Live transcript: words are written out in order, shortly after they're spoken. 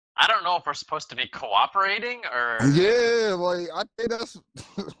I don't know if we're supposed to be cooperating or. Yeah, like I think that's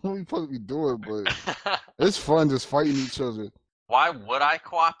what we supposed to be doing, but it's fun just fighting each other. Why would I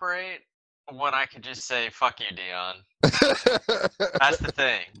cooperate when I could just say "fuck you, Dion"? That's the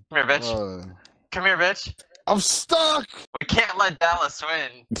thing. Come here, bitch. Come here, bitch. I'm stuck. We can't let Dallas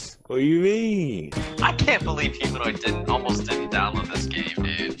win. What do you mean? I can't believe Humanoid almost didn't download this game,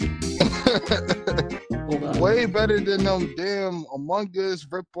 dude. Way better than them damn Among Us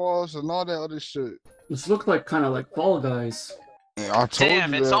ripoffs and all that other shit. This looked like kind of like Fall Guys. Yeah, I told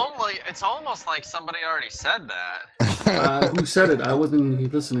Damn, you it's that. it's almost like somebody already said that. Who said it? I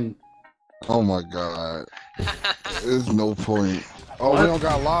wasn't listening. Oh my god. There's no point. Oh, What? we don't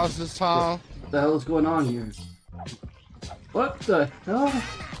got lives this time? What the hell is going on here? What the hell?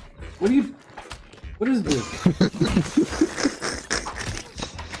 What is this?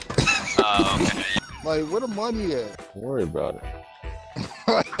 Okay. Like, where the money at? Don't worry about it.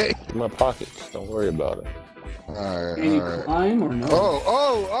 Like, In my pockets. Don't worry about it. alright, Can you alright. climb or no?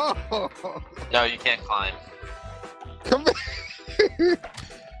 Oh. No, you can't climb. Come here.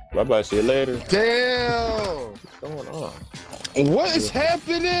 Bye-bye. See you later. Damn. What's going on? What is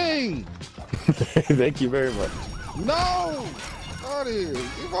happening? Thank you very much. No. Out of here.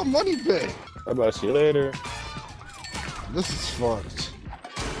 Give my money back. Bye-bye. See you later. This is fucked.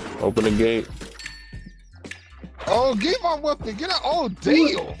 Open the gate. Oh, give my weapon. Get out. Oh,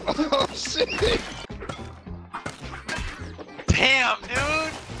 damn. Oh, shit. Damn,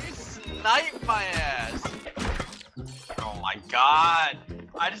 dude! You sniped my ass! Oh my god!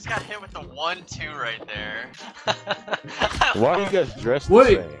 I just got hit with the 1-2 right there. Why are you guys dressed the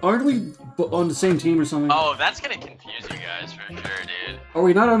Wait, same? aren't we on the same team or something? Oh, that's gonna confuse you guys for sure, dude. Are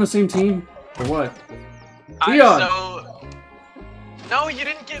we not on the same team? Or what? So... No, you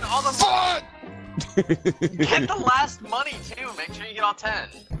didn't get all the money! Fuck. Get the last money, too! Make sure you get all 10.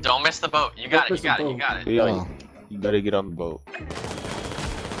 Don't miss the boat. You got it, you got it, you got it. Leon, you better get on the boat.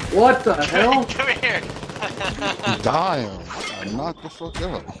 What the hell? Come here! Damn. I knocked the fuck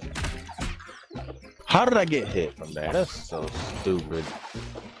out. How did I get hit from that? That's so stupid.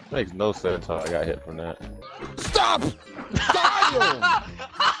 Makes no sense how I got hit from that. Stop! Damn!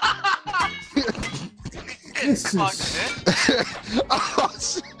 This Fuck, is... bitch. Oh,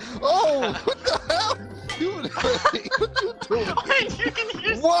 shit. Oh, what the hell? What you doing? Wait, you can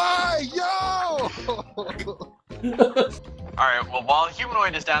use... Why, yo? Alright, well, while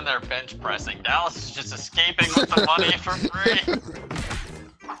Humanoid is down there bench pressing, Dallas is just escaping with the money for free.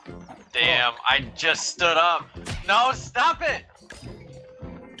 Damn, I just stood up. No, stop it!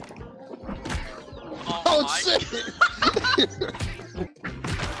 Oh, my shit!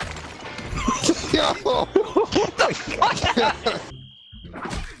 Yo! Get the fuck out of here!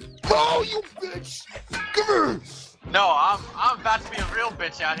 Oh, you bitch! Come here! No, I'm about to be a real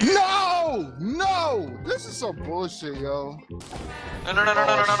bitch out here. No! No! This is some bullshit, yo. No. No.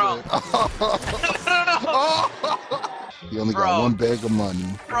 You only Bro. got one bag of money.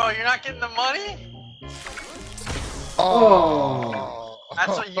 Bro, you're not getting the money? Oh!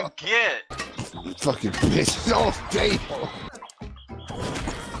 That's what you get. Fucking bitch. Oh, damn.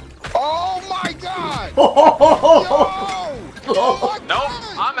 Oh my god! Yo! Oh my Nope,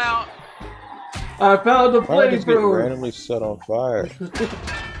 god! I'm out. I found the Why did this get flamethrower! randomly set on fire? You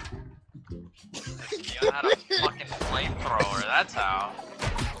had a fucking flamethrower, that's how.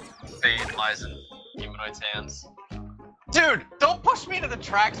 Fate lies in Humanoid's hands. Dude, don't push me into the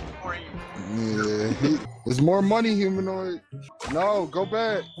tracks before you... Yeah, there's more money, Humanoid. No, go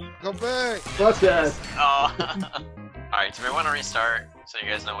back. Go back. Fuck that. Oh. Alright, do we want to restart so you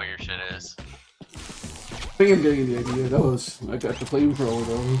guys know what your shit is? I think I'm getting the idea. I got the flamethrower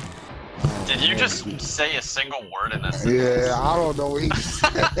though. Did you just say a single word in this? Yeah, I don't know what he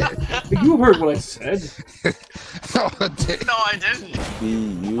said. You heard what I said. No, I didn't. No, I didn't.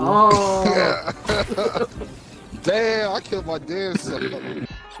 You. Oh. Damn, I killed my damn self.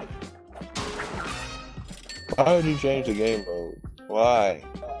 Why would you change the game mode? Why?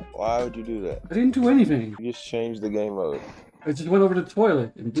 Why would you do that? I didn't do anything. You just changed the game mode. I just went over to the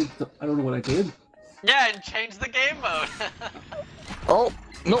toilet and did. I don't know what I did. Yeah, and change the game mode. Oh,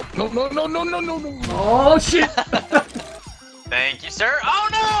 no. Oh shit! Thank you, sir. Oh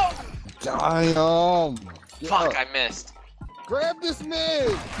no! Damn. Fuck, I missed. Grab this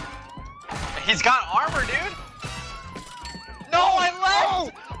man. He's got armor, dude. No, I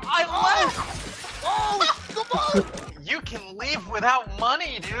left. I left. Oh, come on. You can leave without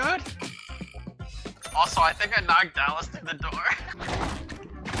money, dude. Also, I think I knocked Dallas through the door.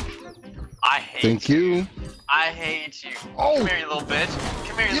 I hate Thank you. I hate you. Oh. Come here, you little bitch.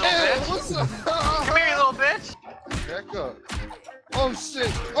 Come here, you Yeah, little bitch. what's up? Come here, you little bitch. Back up. Oh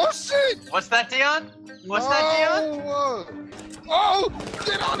shit! Oh shit! What's that, Dion? What's that, Dion? Oh!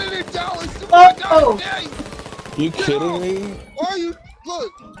 Get out of there, Dallas! Oh! You kidding me? Are you?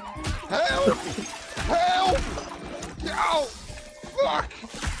 Look! Help! Help! Get out! Fuck!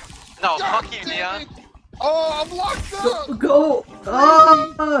 No, God fuck you, damn Dion. it. Oh, I'm locked up! Go!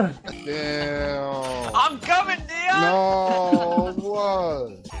 Ah! Damn! I'm coming, Dion. No!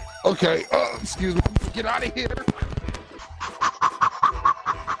 What? Okay, excuse me. Get out of here!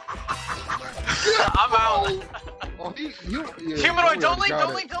 I'm out. Oh, yeah, Humanoid, don't leave, got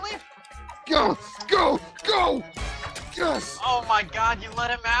don't it. leave, don't leave. Go! Go! Go! Yes! Oh my god, you let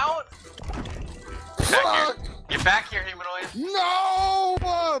him out? Fuck! Get back here, Humanoid. No!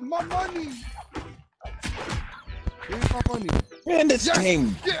 My money! Here's my money. Man, this Yes!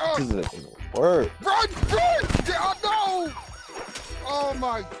 game Get up! doesn't work. Run! Run! Get up! No! Oh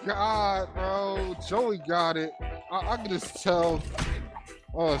my god, bro. Joey got it. I can just tell.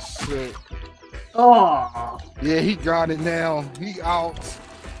 Oh shit. Oh! Yeah, he got it now. He out.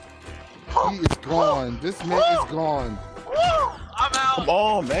 He is gone. This man is gone. Woo! I'm out. Come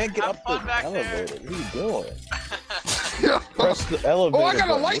on, man, get Have up fun the back there. elevator. What are you doing? Press the elevator. Oh, I got a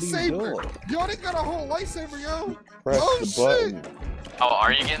button. What are you lightsaber. doing? Yo, they got a whole lightsaber, yo. Press Oh, the shit. button. Oh,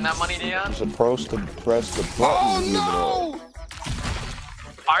 are you getting that money, Dion? You're supposed to press the button. Oh no!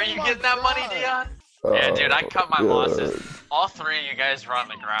 Are you my getting that money, God. Dion? Oh, Yeah, dude, I cut my God. losses. All three of you guys were on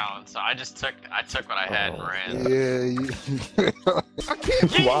the ground, so I took what I had and ran. Yeah. I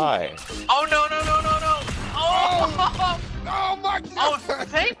can't. Why? Oh no no no no no! Oh! Oh my Oh, god!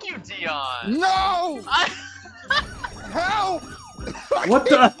 thank you, Dion. No! Help! What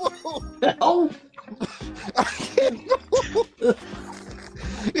the hell? I can't move.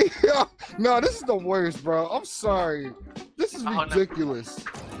 Yeah. No, this is the worst, bro. I'm sorry. This is Oh, no. ridiculous.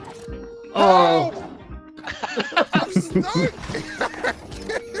 Oh. Help! I'm stuck.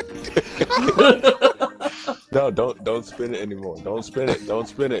 No, don't spin it anymore. Don't spin it. Don't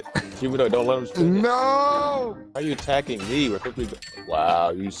spin it. Humanoid, don't let him spin it. No! Why are you attacking me? We're supposed to be...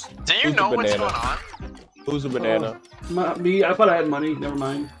 Wow, you... Do you Who's know the what's banana? going on? Who's the banana? Me, I thought I had money. Never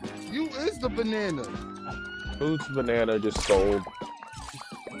mind. You is the banana. Who's the banana just sold?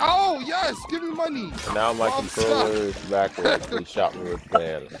 Oh, yes! Give me money! And now my I'm controller is backwards. He shot me with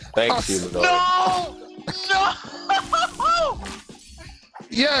bananas. Thanks, Humanoid. No! No!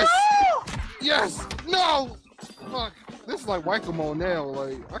 Yes! Yes! No! Fuck. This is like whack-a-mole now.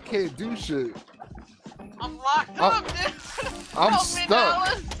 Like, I can't do shit. I'm locked up, dude. I'm Help stuck. me,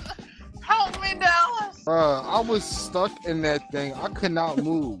 Dallas. Help me, Dallas. I was stuck in that thing. I could not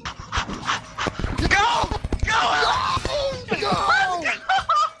move. Go! Go! No!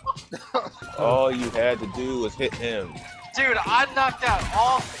 All you had to do was hit him. Dude, I knocked out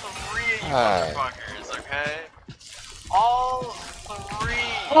all three of you Hi. motherfuckers, okay? All three.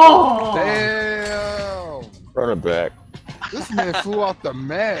 Oh! Damn! Run it back. This man flew off the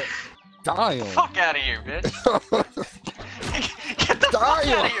mat. Dying. Fuck out of here, bitch. Get the fuck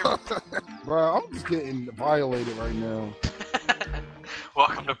out of here. Bro, I'm just getting violated right now.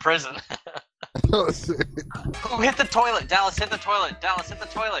 Welcome to prison. Oh, hit the toilet. Dallas, hit the toilet. Dallas, hit the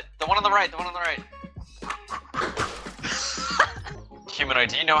toilet. The one on the right, the one on the right. Humanoid,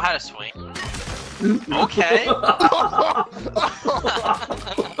 do you know how to swing? Okay.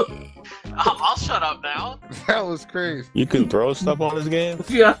 I'll shut up now. That was crazy. You can throw stuff on this game?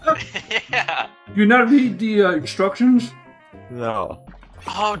 Yeah. Yeah. Do you not read the instructions? No.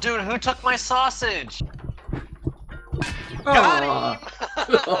 Oh, dude, who took my sausage? Oh. Got him.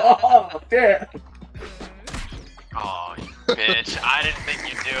 Oh, damn. Oh, you bitch. I didn't think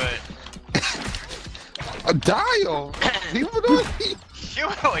you'd do it. A dial? Humanoid?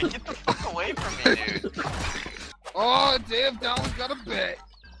 Humanoid, get the fuck away from me, dude. Oh, damn, Dallas got a bet.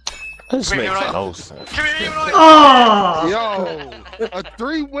 This Wait, makes Humanoid. no sense. Come here, Humanoid. Oh! Yo, a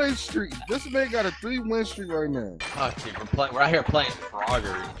 3-win streak. This man got a 3-win streak right now. Oh, dude, we're out here playing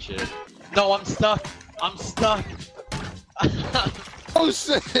Frogger and shit. No, I'm stuck. I'm stuck. Oh,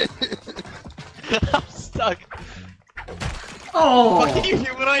 shit. I'm stuck. Oh! Fuck you,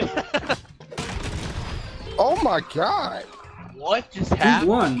 Humanoid. Oh, my God. What just Who happened?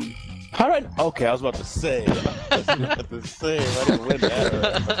 won? How did I... Okay, I was about to say. I didn't win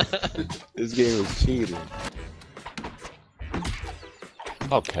that. This game is cheating.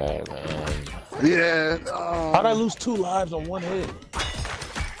 Okay, man. Yeah. How'd I lose 2 lives on 1 hit?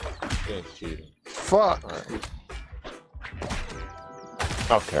 Game's cheating. Fuck. Alright.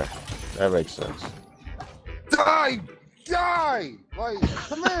 Okay, that makes sense. Die! Die! Like,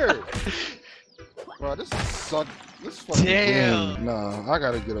 come here. Bro, this sucks. This fucking Damn. game. Nah, I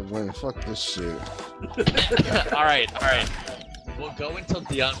gotta get a win. Fuck this shit. Alright, alright. We'll go until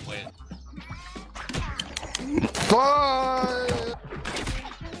Dion wins. Fuck!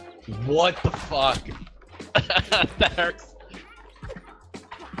 What the fuck? That hurts.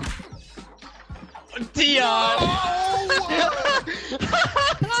 Dion! Oh,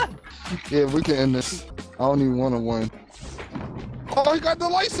 yeah, we can end this. I don't even want to win. Oh, he got the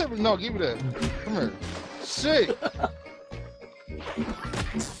lightsaber. No, give me that. Come here. Shit.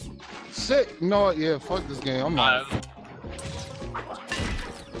 Shit. You know what? Yeah, fuck this game. I'm out.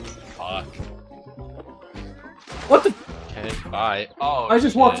 Fuck. What the? Okay, bye. Oh, I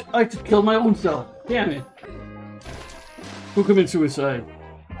just shit. walked. I just killed my own self. Damn it. Who committed suicide?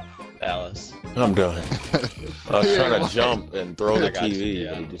 Alice. I'm done. I was trying to like- jump and throw the got you, TV,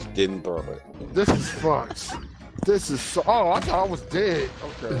 yeah. but he just didn't throw it. This is fucked. This is so. Oh, I thought I was dead.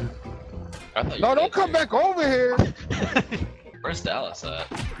 Okay. I thought you No, were don't dead, come dude. back over here. Where's Dallas at?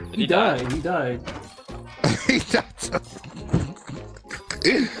 Did He died. He died. He died.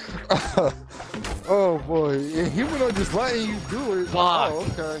 Oh boy, and he was not just letting you do it. Fuck. Oh,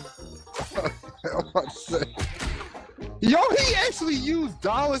 okay. I'm about to say. Yo, he actually used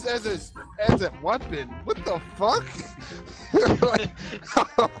dollars as a weapon. What the fuck? Like,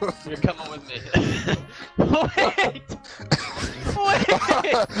 You're coming with me. Wait! Wait!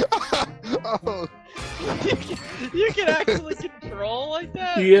 oh, You can actually control like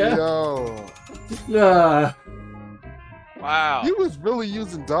that? Yeah. yo, Wow. he was really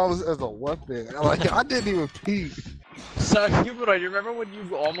using dollars as a weapon. Like I didn't even peep. So, Humanoid, you remember when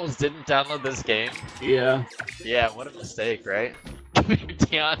you almost didn't download this game? Yeah. Yeah, what a mistake, right?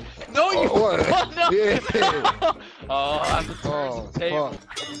 Dion. No, you. Oh, what? Oh, no. Yeah. Oh, I'm the Oh, the table.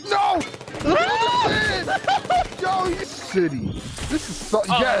 fuck. No! Yo, you shitty. This is so.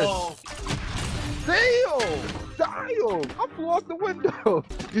 Yes. Oh, Damn! Damn! I blew out the window!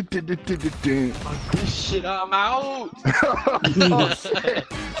 this shit, I'm out. Oh, shit.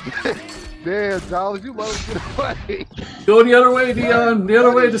 Damn, Dollars, you let him get away. Go the other way, Dion. The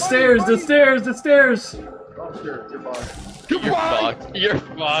other way. The stairs. The stairs. The stairs. You're fucked. You're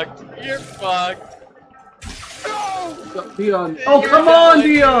fucked. You're fucked. No! Dion. Oh, come on,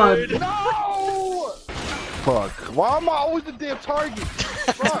 Dion. No! Fuck. Why am I always the damn target?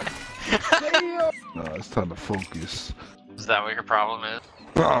 Fuck. Damn. No, it's time to focus. Is that what your problem is?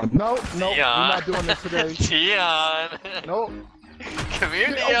 No, no, we're Dion. not doing this today. Dion. Nope. Come here,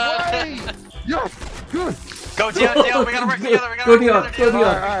 Get Dion. away! Yes! Good! Go, Dion, Dion. We gotta work together. We gotta Go, work Dion. together. Go, Dion. We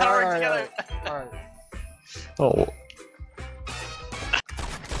gotta work together. Alright. Oh,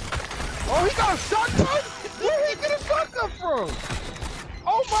 Oh, he got a shotgun? Where did he get a shotgun from?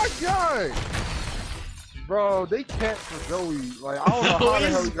 Oh my god! Bro, they can't for Joey. Like, I don't know how the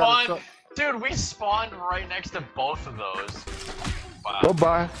hell he got a spawned, shotgun. dude, we spawned right next to both of those. Wow.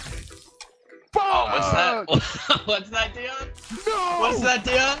 Goodbye. Oh, what's that? What's that, Dion? No! What's that,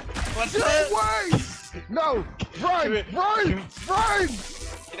 Dion? What's Get that? away! No! Run! Run! Run!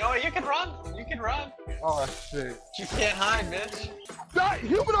 You know what? You can run. You can run. Oh shit. You can't hide, bitch. That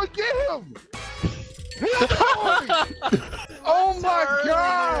humanoid, get him! Humanoid! Oh my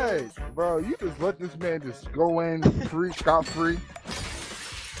god! Bro, you just let this man just go in free, scot free.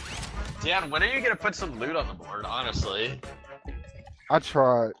 Dion, when are you gonna put some loot on the board, honestly? I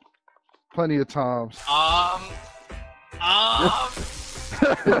tried. Plenty of times.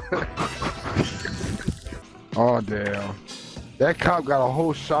 Oh damn. That cop got a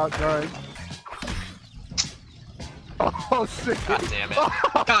whole shotgun. Oh shit. God damn it.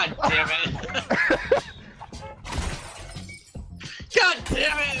 God damn it. God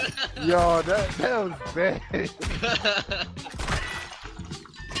damn it. Yo, that was bad.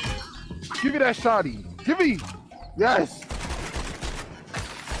 Give me that shotty. Give me. Yes.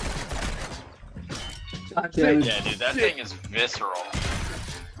 God damn it. Yeah, dude, that thing is visceral.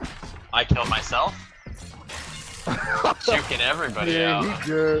 I killed myself. Juking everybody Yeah, out. he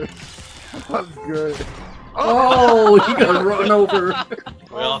good. That's good. Oh, he got run over.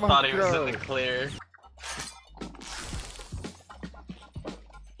 We all my thought he was in God. the clear.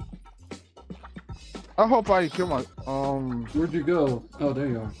 I hope I kill my Where'd you go? Oh, there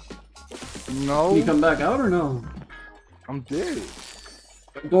you are. no. Can you come back out or no? I'm dead.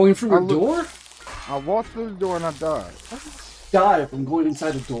 Going through I a look- door? I walked through the door and I died. Die from going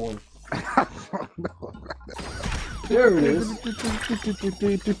inside a door. I don't know. There it is.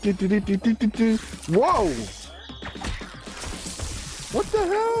 Whoa! What the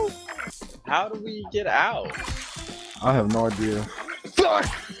hell? How do we get out? I have no idea. Fuck!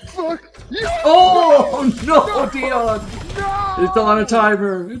 Fuck! Yeah! Oh no, Dion! No! It's on a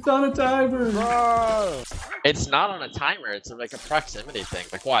timer. It's on a timer. Bro. It's not on a timer, it's like a proximity thing.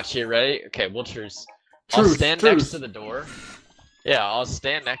 Like, watch, here, ready? Okay, we'll truce. I'll Truce, stand truce. next to the door. Yeah, I'll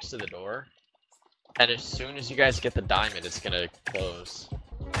stand next to the door, and as soon as you guys get the diamond, it's gonna close.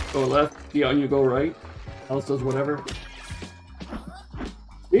 Go left, Dion, you go right. Dallas does whatever.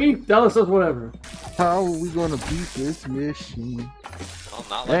 See? Dallas does whatever. How are we gonna beat this mission? Well,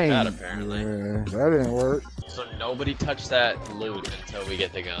 not like that, apparently. Yeah, that didn't work. So nobody touch that loot until we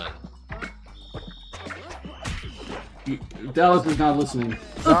get the gun. Dallas is not listening.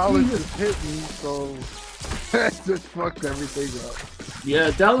 Dallas just hit me, so that just fucked everything up.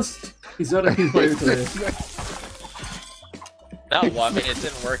 Yeah, Dallas, he's not a team player today. No, well, I mean, it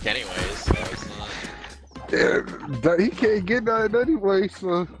didn't work anyways, so it's not... Yeah, he can't get that anyway,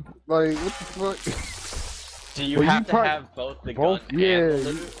 so, like, what the fuck? Do you have to have both the gun and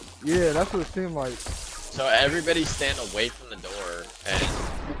the loot? Yeah, that's what it seemed like. So everybody stand away from the door, and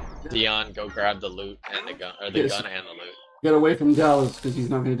Dion go grab the loot and the gun, or the gun and the loot. Get away from Dallas, because he's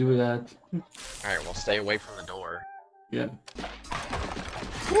not going to do that. Alright, well, stay away from the door. Yeah.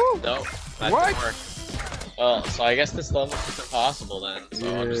 Woo! Nope, that didn't work. Well, so I guess this level's just impossible then,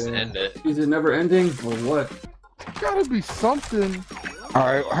 so I'll just end it. Is it never ending, or what? Gotta be something.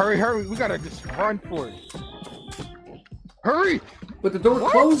 Alright, hurry, we gotta just run for it. Hurry! But the door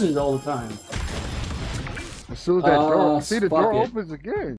closes all the time. As soon as that door, see the door fuck it. opens again.